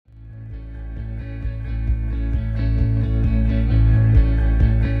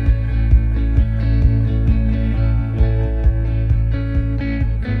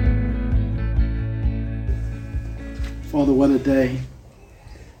what a day.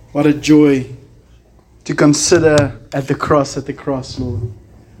 What a joy to consider at the cross, Lord.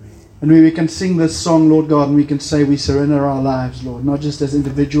 And we can sing this song, Lord God, and we can say we surrender our lives, Lord, not just as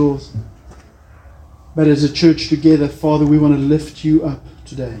individuals, but as a church together. Father, we want to lift you up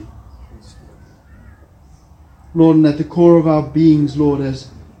today. Lord, and at the core of our beings, Lord, as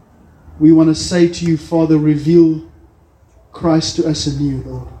we want to say to you, Father, reveal Christ to us anew,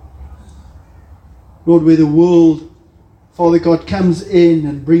 Lord. Lord, where the world, Father God, comes in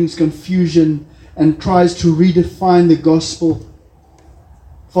and brings confusion and tries to redefine the gospel,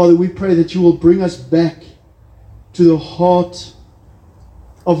 Father, we pray that you will bring us back to the heart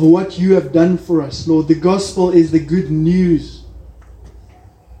of what you have done for us, Lord. The gospel is the good news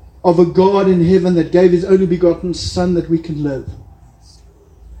of a God in heaven that gave his only begotten Son that we can live.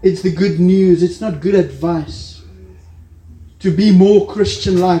 It's the good news. It's not good advice to be more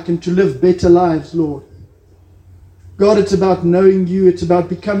Christian-like and to live better lives, Lord. God, it's about knowing you. It's about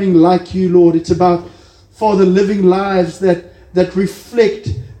becoming like you, Lord. It's about, Father, living lives that reflect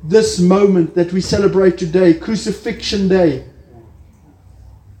this moment that we celebrate today, Crucifixion Day.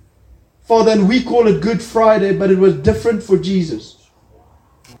 Father, and we call it Good Friday, but it was different for Jesus.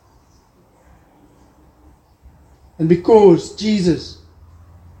 And because, Jesus,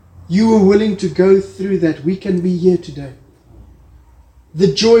 you were willing to go through that, we can be here today.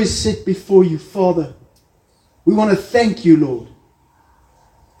 The joy is set before you, Father. We want to thank you, Lord.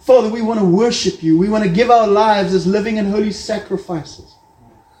 Father, we want to worship you. We want to give our lives as living and holy sacrifices.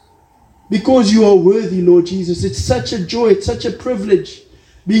 Because you are worthy, Lord Jesus. It's such a joy, it's such a privilege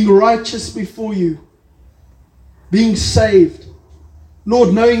being righteous before you, being saved.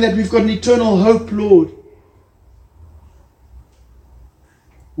 Lord, knowing that we've got an eternal hope, Lord.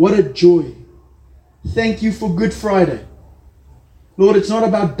 What a joy. Thank you for Good Friday. Lord, it's not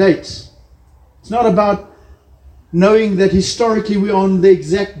about dates. It's not about knowing that historically we are on the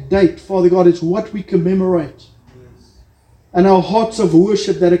exact date, Father God. It's what we commemorate. And our hearts of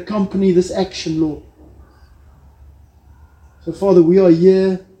worship that accompany this action, Lord. So, Father, we are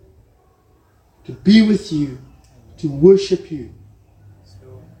here to be with you, to worship you,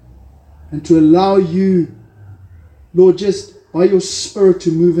 and to allow you, Lord, just by your Spirit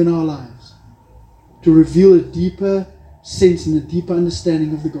to move in our lives, to reveal a deeper sense and a deeper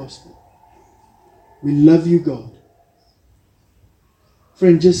understanding of the gospel. We love you, God.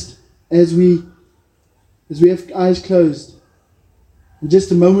 Friend, just as we have eyes closed, in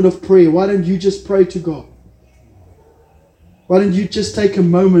just a moment of prayer, why don't you just pray to God? Why don't you just take a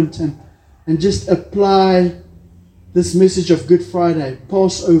moment and just apply this message of Good Friday,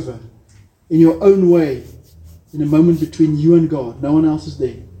 Passover, in your own way, in a moment between you and God. No one else is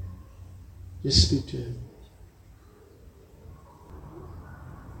there. Just speak to Him.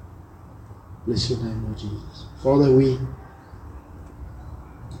 Bless your name, Lord Jesus. Father,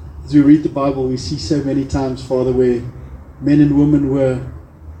 as we read the Bible, we see so many times, Father, where men and women were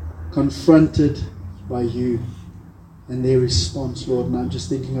confronted by you and their response, Lord. And I'm just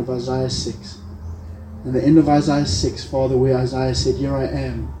thinking of Isaiah 6. And the end of Isaiah 6, Father, where Isaiah said, "Here I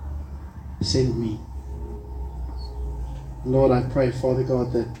am, send me." Lord, I pray, Father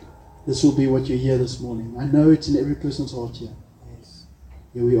God, that this will be what you hear this morning. I know it's in every person's heart here. Yes.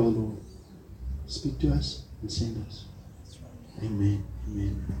 Here we are, Lord. Speak to us and send us. Amen.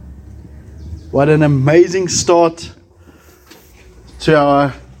 Amen. What an amazing start to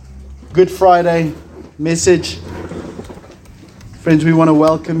our Good Friday message. Friends, we want to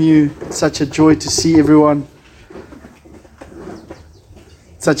welcome you. It's such a joy to see everyone.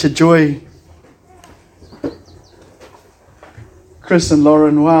 Such a joy. Chris and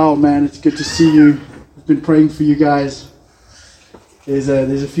Lauren, wow, man, it's good to see you. I've been praying for you guys. There's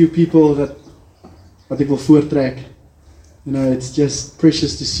a few people that wat ek wil voortrek. You know, it's just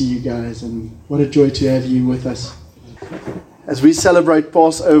precious to see you guys, and what a joy to have you with us. As we celebrate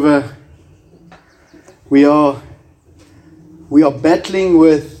Passover, we are battling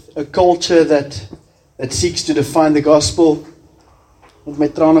with a culture that seeks to define the gospel. Met my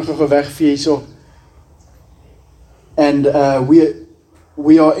trane gou wegvee hierso. And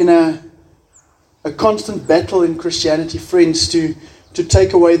we are in a constant battle in Christianity, friends, to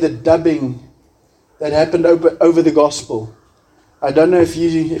take away the dubbing that happened over the gospel. I don't know if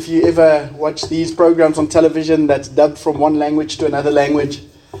you ever watch these programs on television that's dubbed from one language to another language,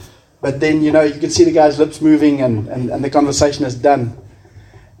 but then you can see the guy's lips moving and the conversation is done.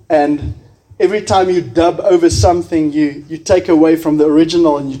 And every time you dub over something, you take away from the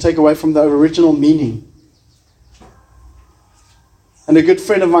original, and you take away from the original meaning. And a good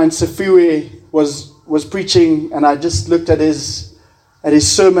friend of mine, Safue, was preaching, and I just looked at his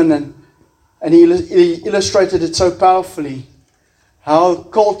sermon, And he illustrated it so powerfully, how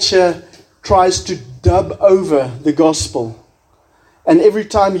culture tries to dub over the gospel. And every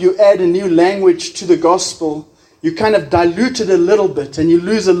time you add a new language to the gospel, you kind of dilute it a little bit and you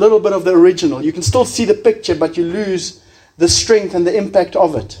lose a little bit of the original. You can still see the picture, but you lose the strength and the impact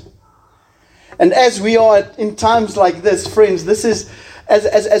of it. And as we are in times like this, friends, this is,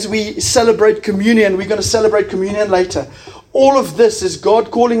 as we celebrate communion, we're going to celebrate communion later. All of this is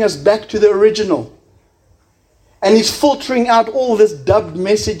God calling us back to the original. And He's filtering out all this dubbed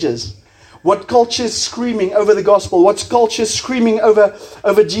messages. What culture is screaming over the gospel? What culture is screaming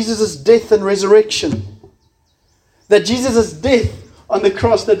over Jesus' death and resurrection? That Jesus' death on the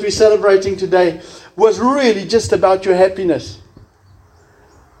cross that we're celebrating today was really just about your happiness.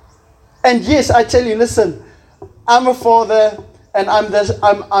 And yes, I tell you, listen, I'm a father and I'm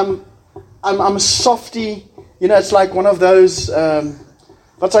a softie. You know, it's like one of those,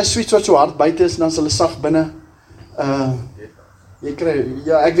 wat sy sweet wat so hard buite is, dan is hulle sag binne. Jy kry,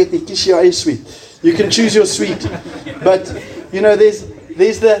 ja, ek weet nie, kies jou eie sweet. You can choose your sweet. But, you know, there's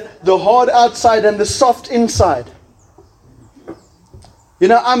the hard outside and the soft inside. You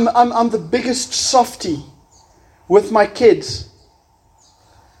know, I'm the biggest softie with my kids.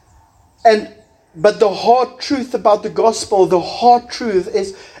 But the hard truth about the gospel, the hard truth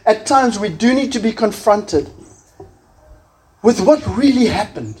is, at times we do need to be confronted with what really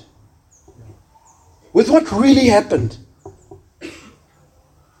happened. With what really happened.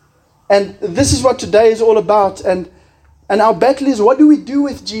 And this is what today is all about. And our battle is, what do we do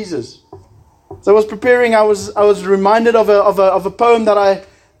with Jesus? So I was preparing, I was reminded of a poem that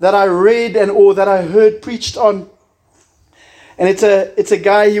I read or that I heard preached on. And it's a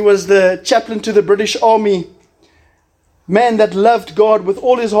guy, he was the chaplain to the British Army. Man that loved God with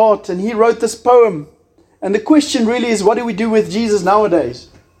all his heart. And he wrote this poem. And the question really is, what do we do with Jesus nowadays?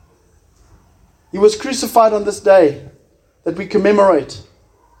 He was crucified on this day that we commemorate.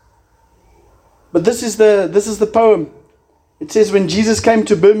 But this is the poem. It says, when Jesus came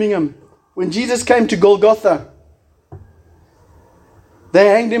to Birmingham, when Jesus came to Golgotha, they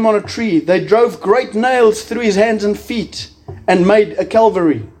hanged him on a tree. They drove great nails through his hands and feet and made a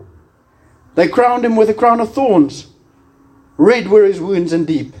Calvary. They crowned him with a crown of thorns. Red were his wounds and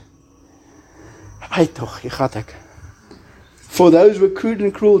deep. For those were crude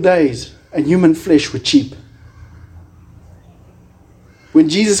and cruel days, and human flesh were cheap. When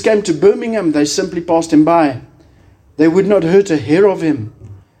Jesus came to Birmingham, they simply passed him by. They would not hurt a hair of him.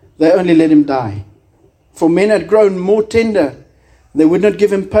 They only let him die. For men had grown more tender. They would not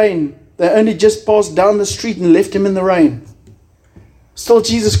give him pain. They only just passed down the street and left him in the rain. Still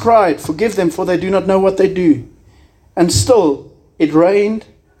Jesus cried, forgive them, for they do not know what they do. And still it rained.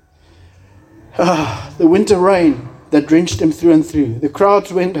 The winter rain that drenched him through and through. The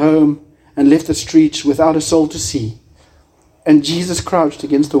crowds went home and left the streets without a soul to see. And Jesus crouched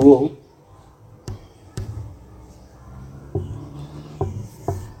against the wall.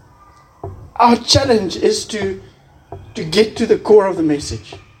 Our challenge is to get to the core of the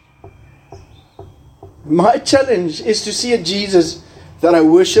message. My challenge is to see a Jesus that I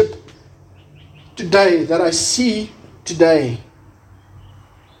worship today, that I see today.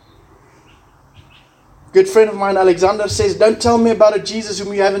 A good friend of mine, Alexander, says, don't tell me about a Jesus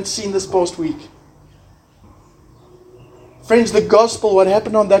whom you haven't seen this past week. Friends, the gospel, what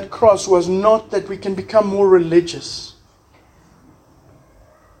happened on that cross was not that we can become more religious.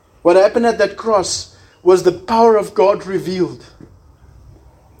 What happened at that cross was the power of God revealed.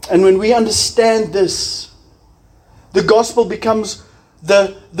 And when we understand this, the gospel becomes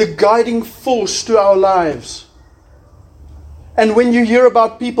the guiding force to our lives. And when you hear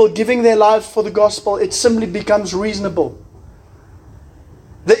about people giving their lives for the gospel, it simply becomes reasonable.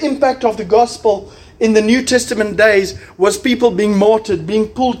 The impact of the gospel in the New Testament days was people being martyred, being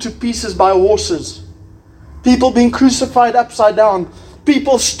pulled to pieces by horses, people being crucified upside down,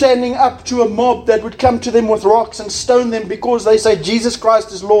 people standing up to a mob that would come to them with rocks and stone them because they say Jesus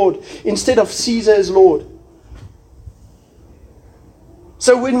Christ is Lord instead of Caesar is Lord.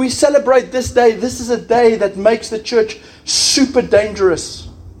 So when we celebrate this day, this is a day that makes the church super dangerous.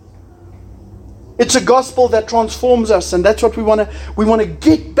 It's a gospel that transforms us, and that's what we want to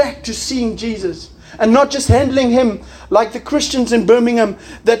get back to seeing Jesus. And not just handling him like the Christians in Birmingham,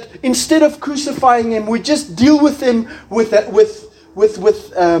 that instead of crucifying him, we just deal with him with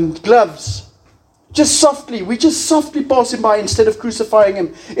gloves. Just softly. We just softly pass him by instead of crucifying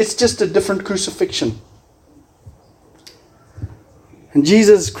him. It's just a different crucifixion. And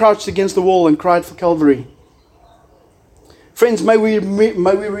Jesus crouched against the wall and cried for Calvary. Friends, may we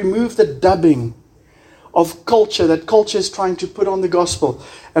remove the dubbing of culture that culture is trying to put on the gospel.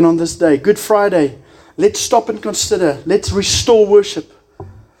 And on this day, Good Friday, let's stop and consider. Let's restore worship.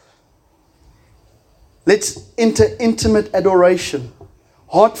 Let's enter intimate adoration,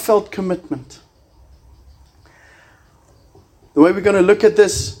 heartfelt commitment. The way we're going to look at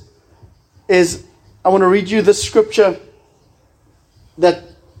this is, I want to read you this scripture that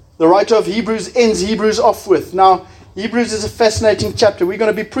the writer of Hebrews ends Hebrews off with. Now, Hebrews is a fascinating chapter. We're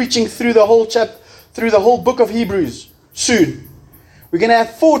going to be preaching through the whole book of Hebrews soon. We're going to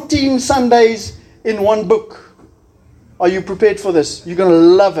have 14 Sundays in one book. Are you prepared for this? You're going to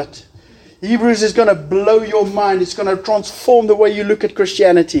love it. Hebrews is going to blow your mind. It's going to transform the way you look at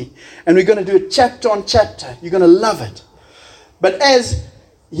Christianity. And we're going to do it chapter on chapter. You're going to love it. But as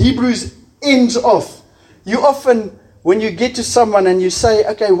Hebrews ends off, you often, when you get to someone and you say,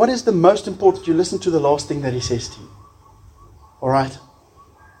 okay, what is the most important? You listen to the last thing that he says to you. All right?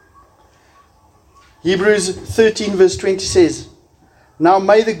 Hebrews 13 verse 20 says, now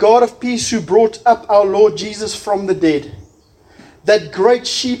may the God of peace, who brought up our Lord Jesus from the dead, that great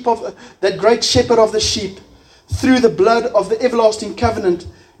shepherd of the sheep, through the blood of the everlasting covenant,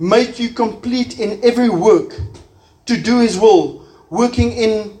 make you complete in every work to do his will, working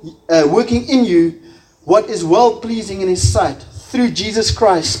in you what is well pleasing in his sight, through Jesus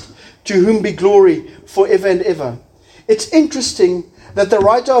Christ, to whom be glory forever and ever. It's interesting that the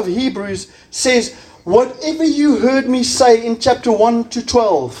writer of Hebrews says, whatever you heard me say in chapter 1 to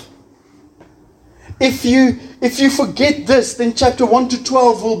 12, if you forget this, then chapter 1 to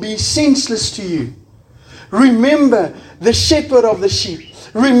 12 will be senseless to you. Remember the shepherd of the sheep.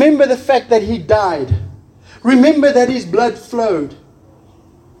 Remember the fact that he died. Remember that his blood flowed.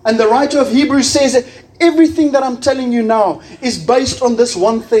 And the writer of Hebrews says that everything that I'm telling you now is based on this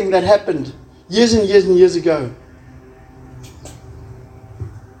one thing that happened years and years and years ago.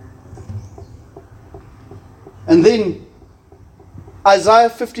 And then Isaiah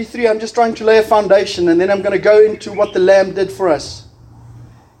 53, I'm just trying to lay a foundation, and then I'm going to go into what the Lamb did for us.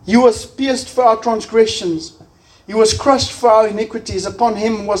 He was pierced for our transgressions. He was crushed for our iniquities. Upon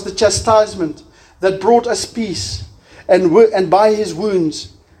him was the chastisement that brought us peace. And by his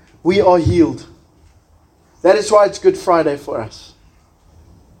wounds we are healed. That is why it's Good Friday for us.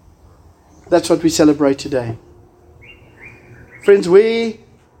 That's what we celebrate today. Friends, where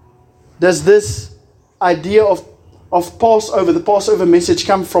does this idea of Passover, the Passover message,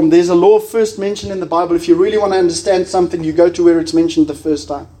 come from? There's a law first mentioned in the Bible. If you really want to understand something, you go to where it's mentioned the first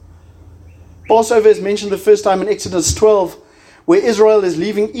time. Passover is mentioned the first time in Exodus 12, where Israel is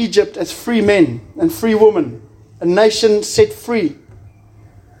leaving Egypt as free men and free women, a nation set free.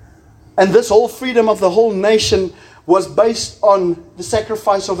 And this whole freedom of the whole nation was based on the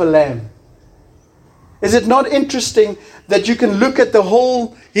sacrifice of a lamb. Is it not interesting that you can look at the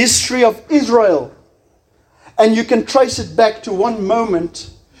whole history of Israel and you can trace it back to one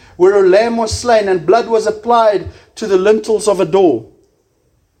moment where a lamb was slain and blood was applied to the lintels of a door?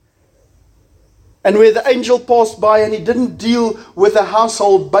 And where the angel passed by and he didn't deal with a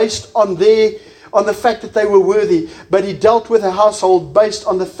household based on the fact that they were worthy, but he dealt with a household based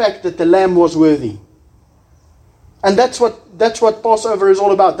on the fact that the lamb was worthy. And that's what Passover is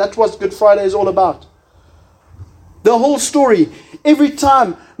all about. That's what Good Friday is all about. The whole story. Every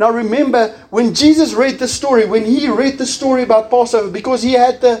time. Now remember, when Jesus read the story, when he read the story about Passover, because he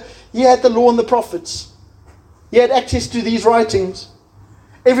had the law and the prophets. He had access to these writings.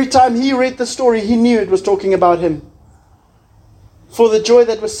 Every time he read the story, he knew it was talking about him. For the joy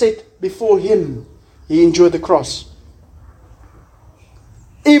that was set before him, he endured the cross.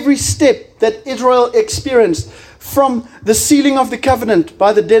 Every step that Israel experienced, from the sealing of the covenant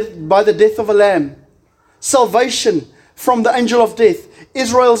by the death of a lamb, salvation from the angel of death,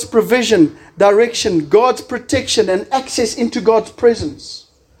 Israel's provision, direction, God's protection, and access into God's presence,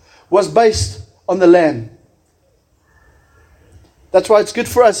 was based on the lamb. That's why it's good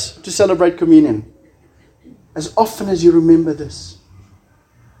for us to celebrate communion. As often as you remember this,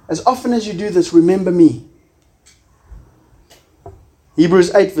 as often as you do this, remember me.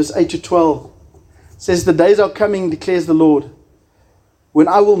 Hebrews 8 verse 8 to 12 says, the days are coming, declares the Lord, when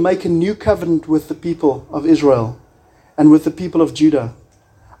I will make a new covenant with the people of Israel and with the people of Judah.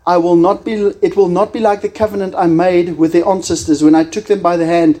 It will not be like the covenant I made with their ancestors when I took them by the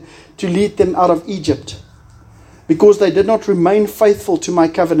hand to lead them out of Egypt, because they did not remain faithful to my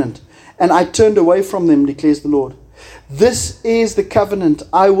covenant, and I turned away from them, declares the Lord. This is the covenant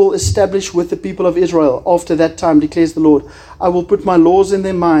I will establish with the people of Israel after that time, declares the Lord. I will put my laws in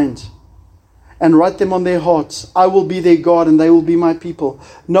their minds and write them on their hearts. I will be their God, and they will be my people.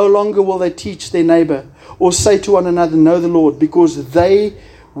 No longer will they teach their neighbor or say to one another, know the Lord, because they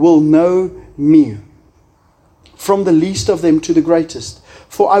will know me, from the least of them to the greatest.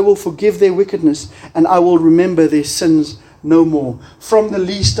 For I will forgive their wickedness, and I will remember their sins no more. From the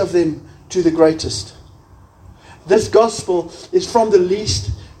least of them to the greatest. This gospel is from the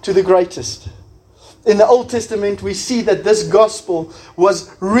least to the greatest. In the Old Testament, we see that this gospel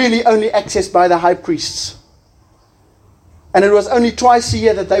was really only accessed by the high priests. And it was only twice a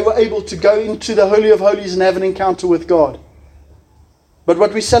year that they were able to go into the Holy of Holies and have an encounter with God. But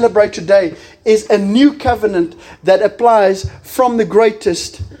what we celebrate today is a new covenant that applies from the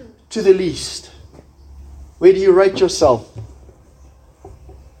greatest to the least. Where do you rate yourself?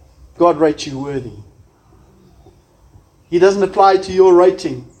 God rates you worthy. He doesn't apply to your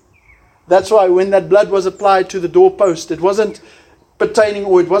rating. That's why when that blood was applied to the doorpost, it wasn't pertaining,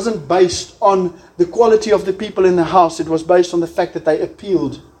 or it wasn't based on the quality of the people in the house. It was based on the fact that they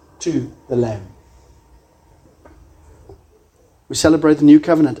appealed to the Lamb. We celebrate the new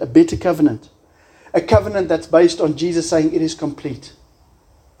covenant, a better covenant. A covenant that's based on Jesus saying it is complete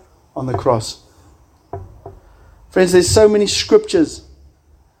on the cross. Friends, there's so many scriptures.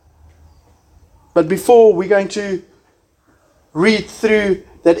 But before we're going to read through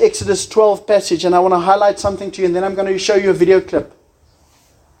that Exodus 12 passage, and I want to highlight something to you, and then I'm going to show you a video clip.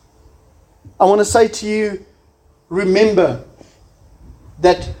 I want to say to you, remember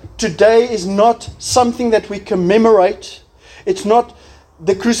that today is not something that we commemorate. It's not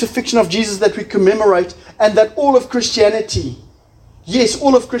the crucifixion of Jesus that we commemorate, and that all of Christianity, yes,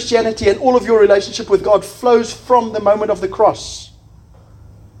 all of Christianity and all of your relationship with God flows from the moment of the cross.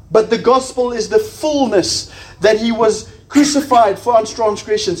 But the gospel is the fullness that He was crucified for our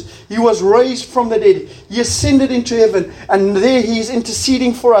transgressions. He was raised from the dead. He ascended into heaven, and there He is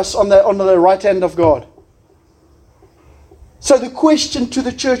interceding for us on the right hand of God. So the question to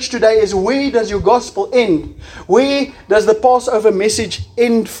the church today is, where does your gospel end? Where does the Passover message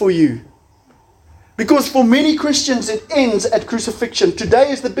end for you? Because for many Christians it ends at crucifixion.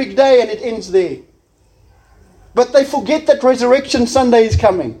 Today is the big day and it ends there. But they forget that Resurrection Sunday is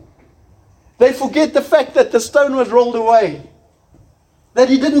coming. They forget the fact that the stone was rolled away. That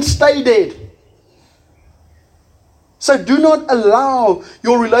He didn't stay dead. So do not allow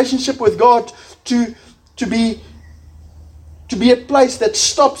your relationship with God to be a place that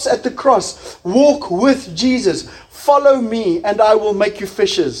stops at the cross. Walk with Jesus. Follow me and I will make you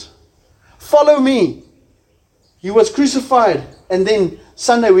fishers. Follow me. He was crucified. And then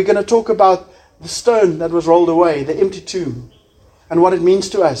Sunday we're going to talk about the stone that was rolled away, the empty tomb, and what it means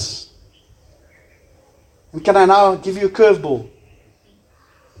to us. And can I now give you a curveball?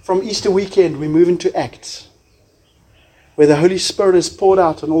 From Easter weekend we move into Acts, where the Holy Spirit is poured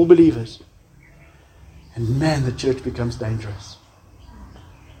out on all believers. And man, the church becomes dangerous.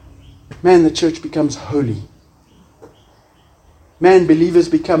 Man, the church becomes holy. Man, believers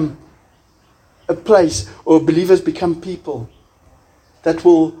become a place, or believers become people that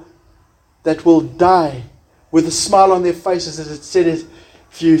will die with a smile on their faces. As it said,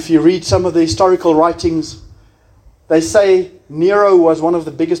 if you read some of the historical writings, they say Nero was one of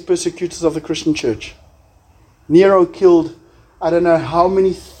the biggest persecutors of the Christian church. Nero killed, I don't know how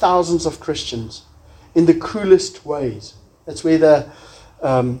many thousands of Christians in the cruelest ways. That's where the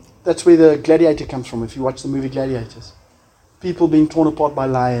Gladiator comes from, if you watch the movie Gladiators. People being torn apart by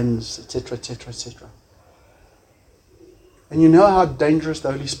lions, etc., etc., etc. And you know how dangerous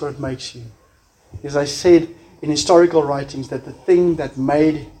the Holy Spirit makes you. As I said in historical writings, that the thing that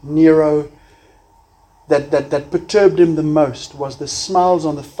made Nero, that perturbed him the most, was the smiles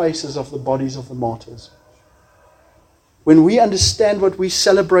on the faces of the bodies of the martyrs. When we understand what we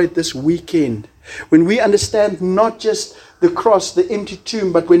celebrate this weekend, when we understand not just the cross, the empty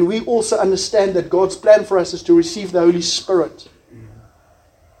tomb, but when we also understand that God's plan for us is to receive the Holy Spirit,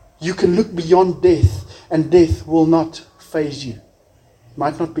 you can look beyond death, and death will not faze you. It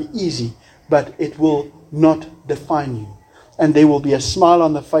might not be easy, but it will not define you. And there will be a smile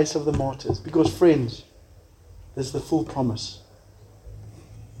on the face of the martyrs. Because, friends, there's the full promise.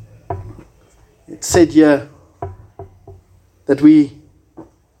 It said here that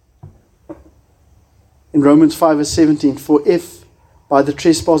in Romans 5 verse 17, for if by the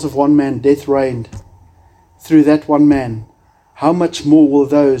trespass of one man death reigned through that one man, how much more will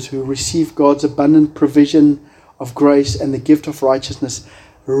those who receive God's abundant provision of grace and the gift of righteousness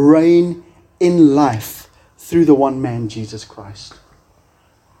reign in life through the one man, Jesus Christ?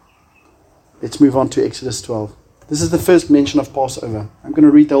 Let's move on to Exodus 12. This is the first mention of Passover. I'm going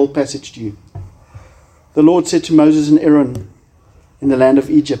to read the whole passage to you. The Lord said to Moses and Aaron in the land of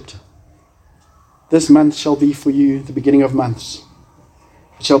Egypt, this month shall be for you the beginning of months.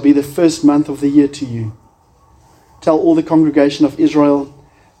 It shall be the first month of the year to you. Tell all the congregation of Israel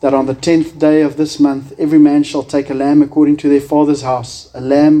that on the 10th day of this month every man shall take a lamb according to their father's house, a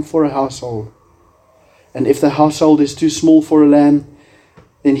lamb for a household. And if the household is too small for a lamb,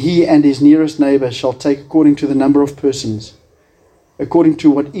 then he and his nearest neighbor shall take according to the number of persons. According to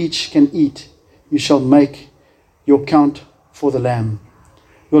what each can eat, you shall make your count for the lamb.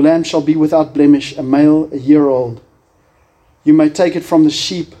 Your lamb shall be without blemish, a male, a year old. You may take it from the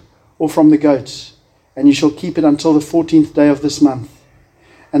sheep or from the goats, and you shall keep it until the 14th day of this month.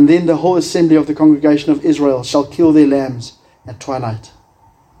 And then the whole assembly of the congregation of Israel shall kill their lambs at twilight.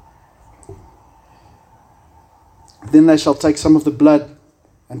 Then they shall take some of the blood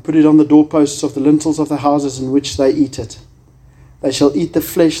and put it on the doorposts of the lintels of the houses in which they eat it. They shall eat the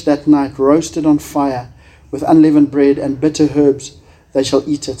flesh that night, roasted on fire, with unleavened bread and bitter herbs. They shall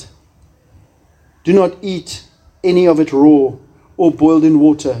eat it. Do not eat any of it raw or boiled in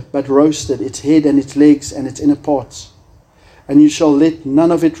water, but roasted, its head and its legs and its inner parts. And you shall let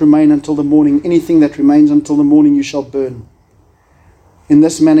none of it remain until the morning. Anything that remains until the morning you shall burn. In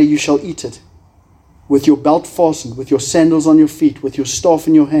this manner you shall eat it, with your belt fastened, with your sandals on your feet, with your staff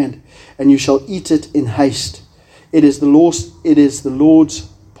in your hand, and you shall eat it in haste. It is the Lord's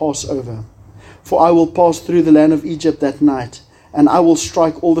Passover. For I will pass through the land of Egypt that night, and I will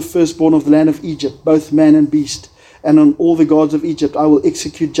strike all the firstborn of the land of Egypt, both man and beast, and on all the gods of Egypt I will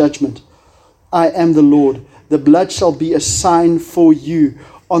execute judgment. I am the Lord. The blood shall be a sign for you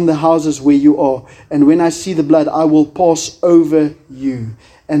on the houses where you are, and when I see the blood I will pass over you,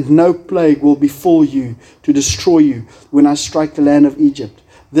 and no plague will befall you to destroy you when I strike the land of Egypt.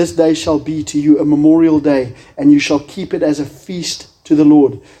 This day shall be to you a memorial day, and you shall keep it as a feast to the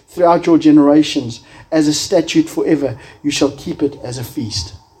Lord throughout your generations. As a statute forever, you shall keep it as a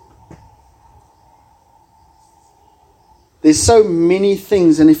feast. There's so many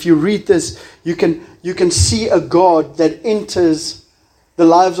things, and if you read this, you can see a God that enters the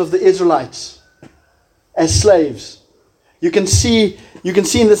lives of the Israelites as slaves. You can see in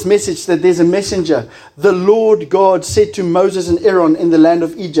this message that there's a messenger. The Lord God said to Moses and Aaron in the land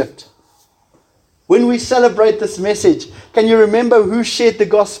of Egypt. When we celebrate this message, can you remember who shared the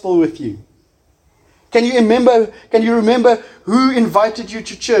gospel with you? Can you remember who invited you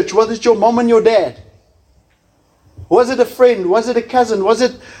to church? Was it your mom and your dad? Was it a friend? Was it a cousin? Was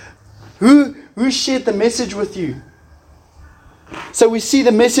it who shared the message with you? So we see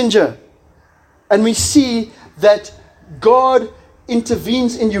the messenger, and we see that God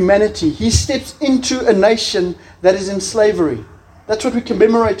intervenes in humanity. He steps into a nation that is in slavery. That's what we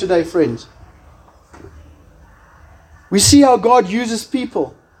commemorate today, friends. We see how God uses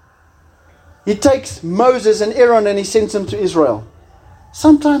people. He takes Moses and Aaron and he sends them to Israel.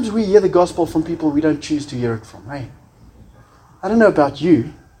 Sometimes we hear the gospel from people we don't choose to hear it from. Hey, I don't know about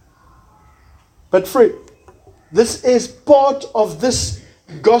you, but friend, this is part of this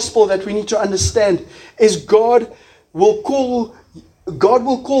gospel that we need to understand. Is God will call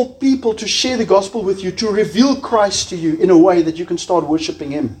people to share the gospel with you, to reveal Christ to you in a way that you can start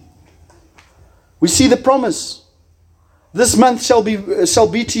worshiping Him. We see the promise. This month shall be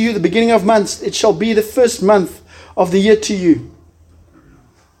to you the beginning of months. It shall be the first month of the year to you.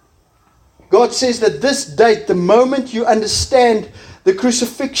 God says that this date, the moment you understand the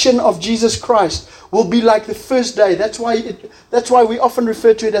crucifixion of Jesus Christ, will be like the first day. That's why we often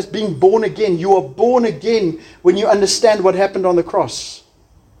refer to it as being born again. You are born again when you understand what happened on the cross.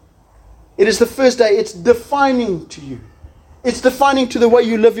 It is the first day. It's defining to you. It's defining to the way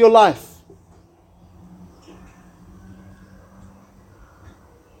you live your life.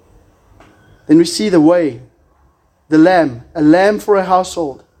 Then we see the way, the lamb, a lamb for a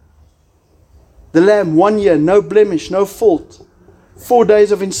household. The lamb, 1 year, no blemish, no fault. 4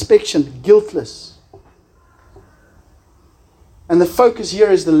 days of inspection, guiltless. And the focus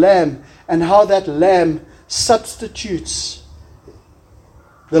here is the lamb and how that lamb substitutes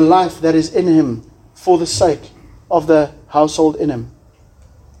the life that is in him for the sake of the household in him.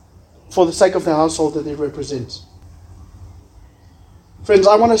 For the sake of the household that he represents. Friends,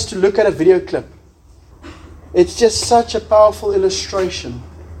 I want us to look at a video clip. It's just such a powerful illustration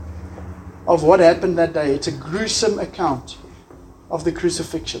of what happened that day. It's a gruesome account of the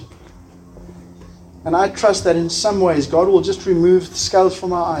crucifixion. And I trust that in some ways God will just remove the scales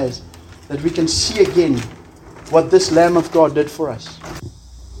from our eyes, that we can see again what this Lamb of God did for us.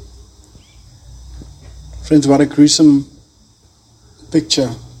 Friends, what a gruesome picture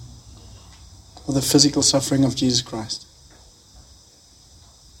of the physical suffering of Jesus Christ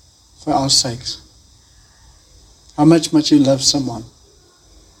for our sakes. How much must you love someone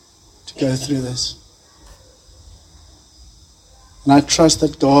to go through this? And I trust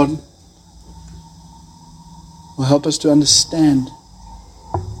that God will help us to understand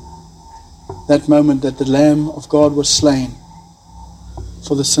that moment that the Lamb of God was slain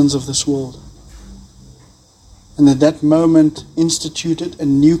for the sins of this world. And that moment instituted a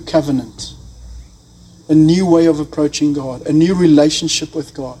new covenant, a new way of approaching God, a new relationship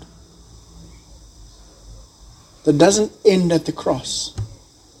with God that doesn't end at the cross.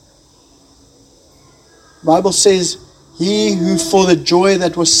 The Bible says, he who for the joy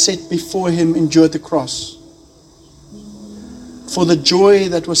that was set before him endured the cross. For the joy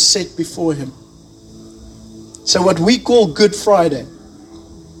that was set before him. So what we call Good Friday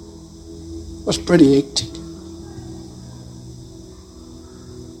was pretty hectic.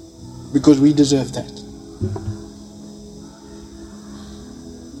 Because we deserve that.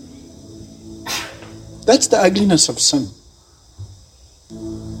 That's the ugliness of sin.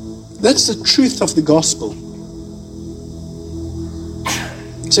 That's the truth of the gospel.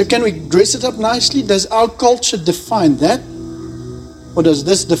 So can we dress it up nicely? Does our culture define that? Or does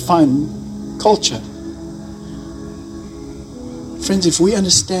this define culture? Friends, if we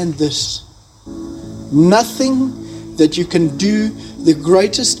understand this, nothing that you can do, the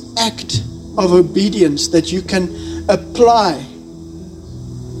greatest act of obedience that you can apply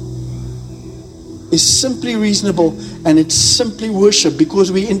is simply reasonable, and it's simply worship,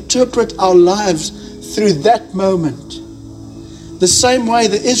 because we interpret our lives through that moment. The same way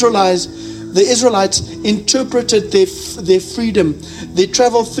the Israelites interpreted their freedom, their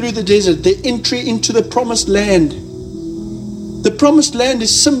travel through the desert, their entry into the promised land. The promised land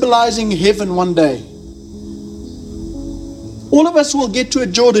is symbolizing heaven one day. All of us will get to a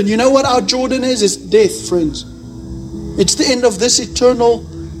Jordan. You know what our Jordan is? It's death, friends. It's the end of this eternal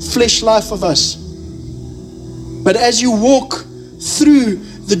flesh life of us. But as you walk through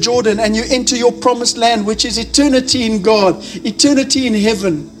the Jordan and you enter your promised land, which is eternity in God, eternity in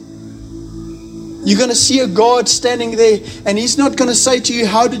heaven, you're going to see a God standing there, and He's not going to say to you,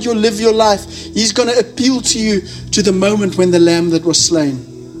 how did you live your life? He's going to appeal to you to the moment when the Lamb that was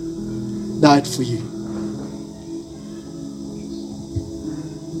slain died for you.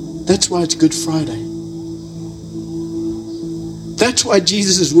 That's why it's Good Friday. That's why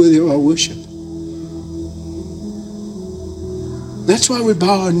Jesus is worthy of our worship. That's why we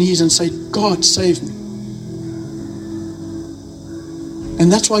bow our knees and say, God, save me.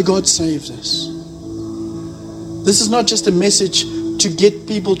 And that's why God saves us. This is not just a message to get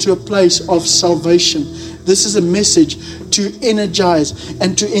people to a place of salvation. This is a message to energize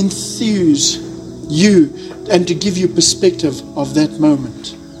and to enthuse you and to give you perspective of that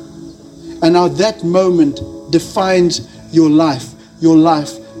moment. And now that moment defines your life. Your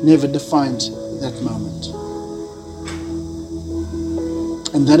life never defines that moment.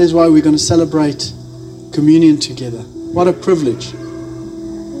 And that is why we're going to celebrate communion together. What a privilege.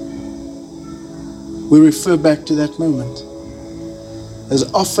 We refer back to that moment. As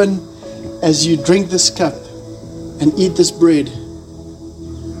often as you drink this cup and eat this bread,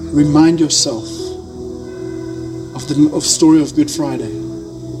 remind yourself of the story of Good Friday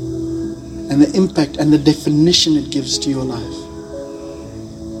and the impact and the definition it gives to your life.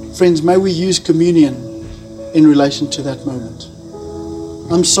 Friends, may we use communion in relation to that moment.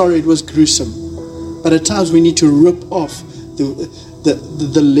 I'm sorry it was gruesome, but at times we need to rip off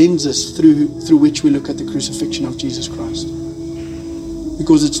the lenses through which we look at the crucifixion of Jesus Christ.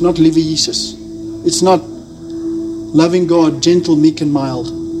 Because it's not Levi Jesus. It's not loving God, gentle, meek and mild.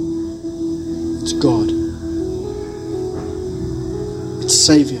 It's God. It's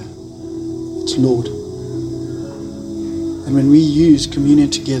Savior. It's Lord. And when we use communion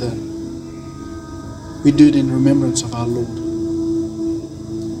together, we do it in remembrance of our Lord.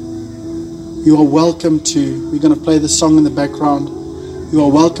 You are welcome to, we're going to play the song in the background. You are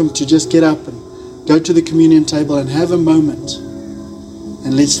welcome to just get up and go to the communion table and have a moment.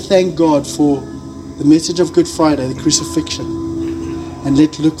 And let's thank God for the message of Good Friday, the crucifixion. And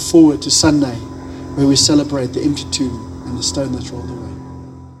let's look forward to Sunday, where we celebrate the empty tomb and the stone that's rolled away.